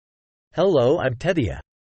Hello, I'm Tethia.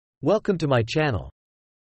 Welcome to my channel.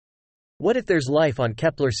 What if there's life on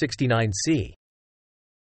Kepler 69c?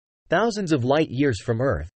 Thousands of light years from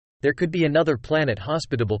Earth, there could be another planet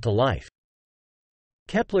hospitable to life.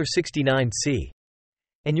 Kepler 69c.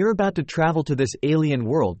 And you're about to travel to this alien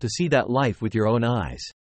world to see that life with your own eyes.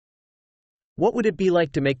 What would it be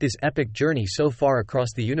like to make this epic journey so far across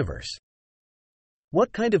the universe?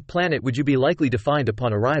 What kind of planet would you be likely to find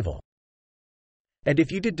upon arrival? And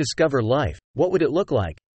if you did discover life, what would it look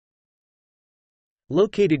like?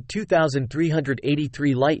 Located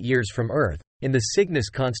 2,383 light-years from Earth, in the Cygnus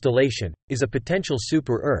constellation, is a potential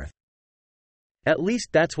super-Earth. At least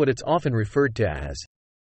that's what it's often referred to as.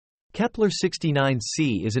 Kepler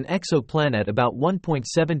 69c is an exoplanet about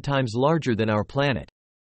 1.7 times larger than our planet.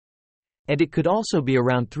 And it could also be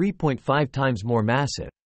around 3.5 times more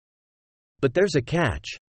massive. But there's a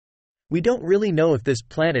catch. We don't really know if this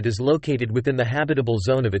planet is located within the habitable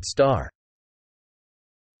zone of its star.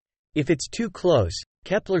 If it's too close,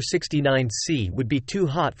 Kepler 69c would be too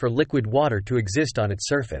hot for liquid water to exist on its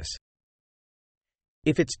surface.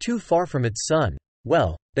 If it's too far from its sun,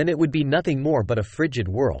 well, then it would be nothing more but a frigid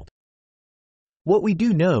world. What we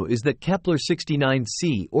do know is that Kepler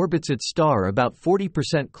 69c orbits its star about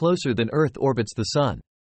 40% closer than Earth orbits the Sun.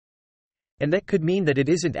 And that could mean that it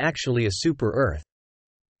isn't actually a super-Earth.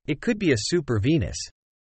 It could be a super-Venus.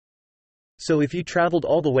 So if you traveled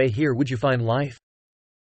all the way here, would you find life?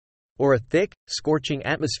 Or a thick, scorching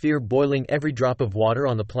atmosphere boiling every drop of water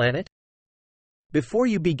on the planet? Before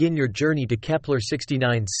you begin your journey to Kepler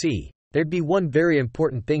 69c, there'd be one very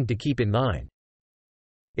important thing to keep in mind.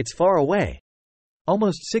 It's far away.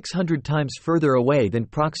 Almost 600 times further away than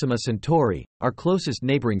Proxima Centauri, our closest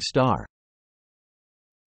neighboring star.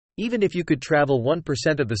 Even if you could travel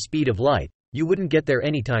 1% of the speed of light, you wouldn't get there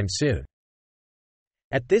anytime soon.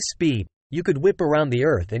 At this speed, you could whip around the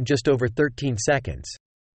Earth in just over 13 seconds.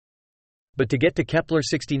 But to get to Kepler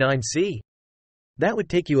 69c? That would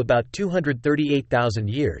take you about 238,000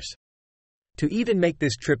 years. To even make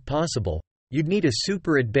this trip possible, you'd need a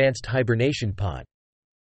super advanced hibernation pod.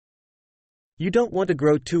 You don't want to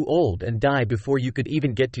grow too old and die before you could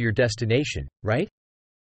even get to your destination, right?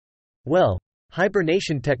 Well,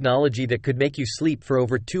 hibernation technology that could make you sleep for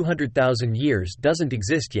over 200,000 years doesn't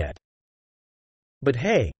exist yet. But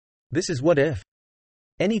hey, this is what if.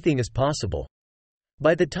 Anything is possible.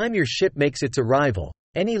 By the time your ship makes its arrival,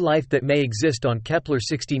 any life that may exist on Kepler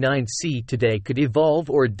 69c today could evolve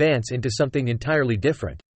or advance into something entirely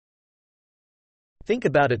different. Think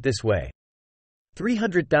about it this way.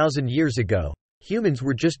 300,000 years ago, humans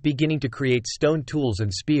were just beginning to create stone tools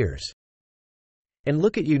and spears. And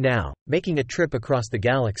look at you now, making a trip across the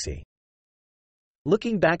galaxy.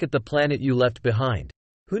 Looking back at the planet you left behind,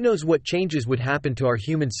 who knows what changes would happen to our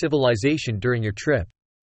human civilization during your trip?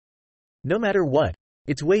 No matter what,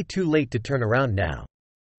 it's way too late to turn around now.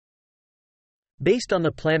 Based on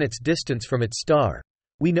the planet's distance from its star,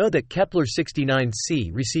 we know that Kepler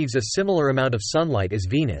 69c receives a similar amount of sunlight as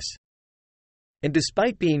Venus. And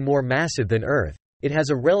despite being more massive than Earth, it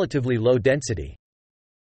has a relatively low density.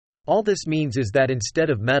 All this means is that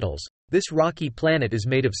instead of metals, this rocky planet is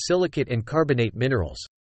made of silicate and carbonate minerals.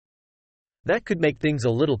 That could make things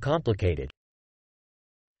a little complicated.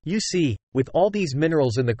 You see, with all these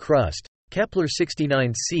minerals in the crust, Kepler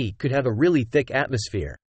 69c could have a really thick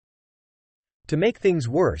atmosphere. To make things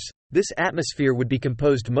worse, this atmosphere would be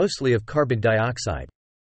composed mostly of carbon dioxide.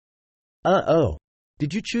 Uh-oh.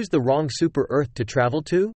 Did you choose the wrong super-Earth to travel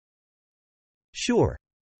to? Sure.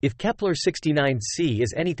 If Kepler 69c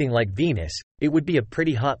is anything like Venus, it would be a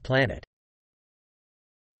pretty hot planet.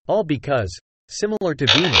 All because, similar to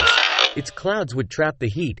Venus, its clouds would trap the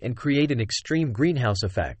heat and create an extreme greenhouse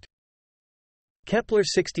effect. Kepler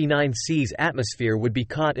 69c's atmosphere would be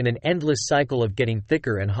caught in an endless cycle of getting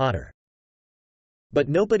thicker and hotter. But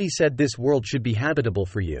nobody said this world should be habitable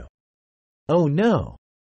for you. Oh no!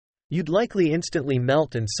 You'd likely instantly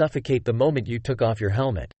melt and suffocate the moment you took off your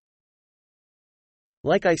helmet.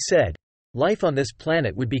 Like I said, life on this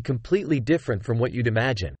planet would be completely different from what you'd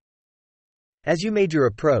imagine. As you made your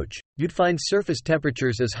approach, you'd find surface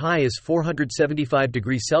temperatures as high as 475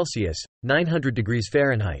 degrees Celsius, 900 degrees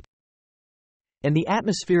Fahrenheit. And the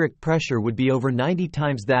atmospheric pressure would be over 90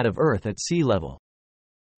 times that of Earth at sea level.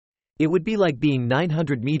 It would be like being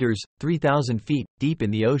 900 meters, 3,000 feet, deep in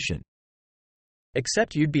the ocean.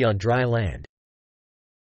 Except you'd be on dry land.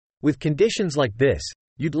 With conditions like this,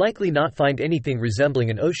 you'd likely not find anything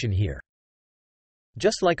resembling an ocean here.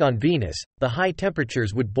 Just like on Venus, the high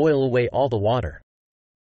temperatures would boil away all the water.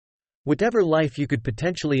 Whatever life you could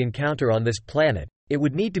potentially encounter on this planet, it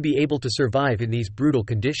would need to be able to survive in these brutal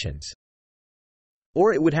conditions.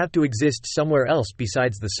 Or it would have to exist somewhere else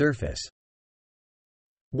besides the surface.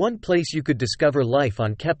 One place you could discover life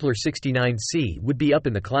on Kepler 69c would be up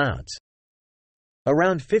in the clouds.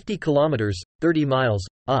 Around 50 kilometers, 30 miles,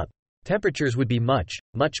 up, temperatures would be much,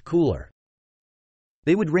 much cooler.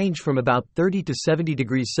 They would range from about 30 to 70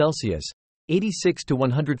 degrees Celsius, 86 to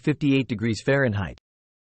 158 degrees Fahrenheit.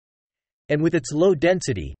 And with its low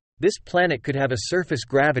density, this planet could have a surface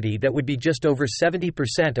gravity that would be just over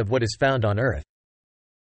 70% of what is found on Earth.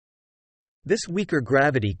 This weaker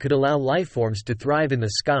gravity could allow lifeforms to thrive in the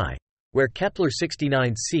sky, where Kepler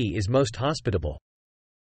 69c is most hospitable.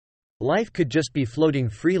 Life could just be floating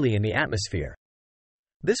freely in the atmosphere.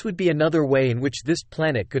 This would be another way in which this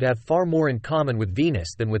planet could have far more in common with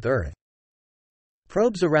Venus than with Earth.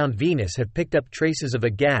 Probes around Venus have picked up traces of a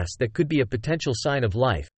gas that could be a potential sign of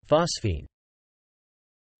life, phosphine.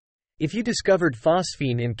 If you discovered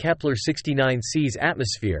phosphine in Kepler 69c's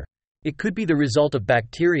atmosphere, it could be the result of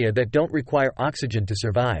bacteria that don't require oxygen to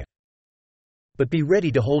survive. But be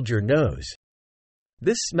ready to hold your nose.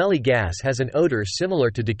 This smelly gas has an odor similar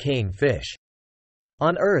to decaying fish.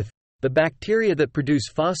 On Earth, the bacteria that produce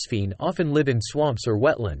phosphine often live in swamps or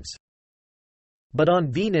wetlands. But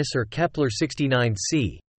on Venus or Kepler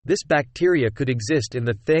 69c, this bacteria could exist in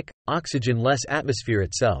the thick, oxygen-less atmosphere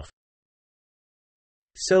itself.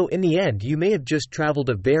 So in the end you may have just traveled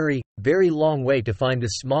a very, very long way to find the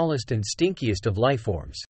smallest and stinkiest of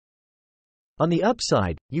lifeforms. On the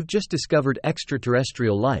upside, you've just discovered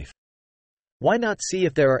extraterrestrial life. Why not see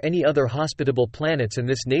if there are any other hospitable planets in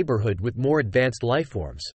this neighborhood with more advanced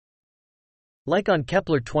lifeforms? Like on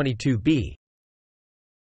Kepler 22b.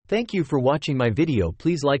 Thank you for watching my video.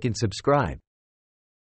 Please like and subscribe.